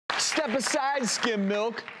Step aside, skim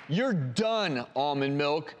milk. You're done, almond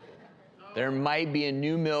milk. There might be a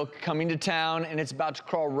new milk coming to town, and it's about to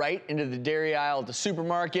crawl right into the dairy aisle at the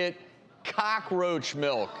supermarket. Cockroach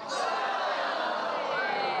milk.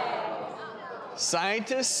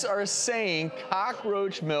 Scientists are saying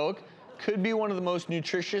cockroach milk could be one of the most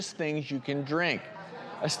nutritious things you can drink.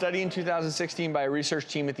 A study in 2016 by a research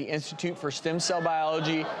team at the Institute for Stem Cell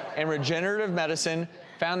Biology and Regenerative Medicine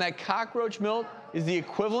found that cockroach milk is the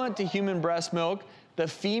equivalent to human breast milk. The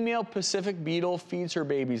female Pacific beetle feeds her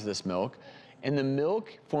babies this milk, and the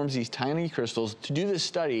milk forms these tiny crystals. To do this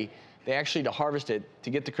study, they actually, to harvest it,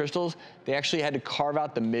 to get the crystals, they actually had to carve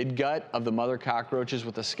out the midgut of the mother cockroaches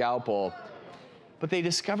with a scalpel. But they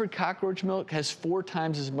discovered cockroach milk has 4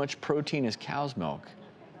 times as much protein as cow's milk.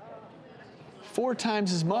 4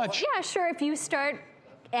 times as much. Yeah, sure. If you start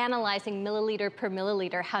analyzing milliliter per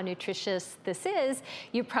milliliter how nutritious this is,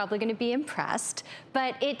 you're probably going to be impressed.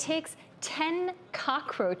 But it takes 10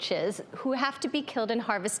 cockroaches who have to be killed and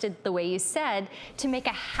harvested the way you said to make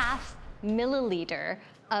a ½ milliliter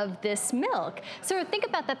of this milk. So think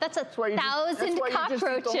about that. That's 1,000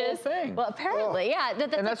 cockroaches. Well, apparently, yeah.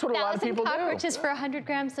 And that's what a lot of people do. 1,000 cockroaches for 100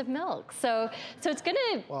 grams of milk. So it's going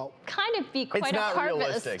to kind of be quite a harvest. It's not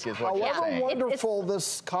realistic, is what you're saying. However wonderful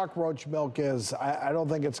this cockroach milk is, I don't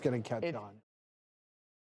think it's going to catch on.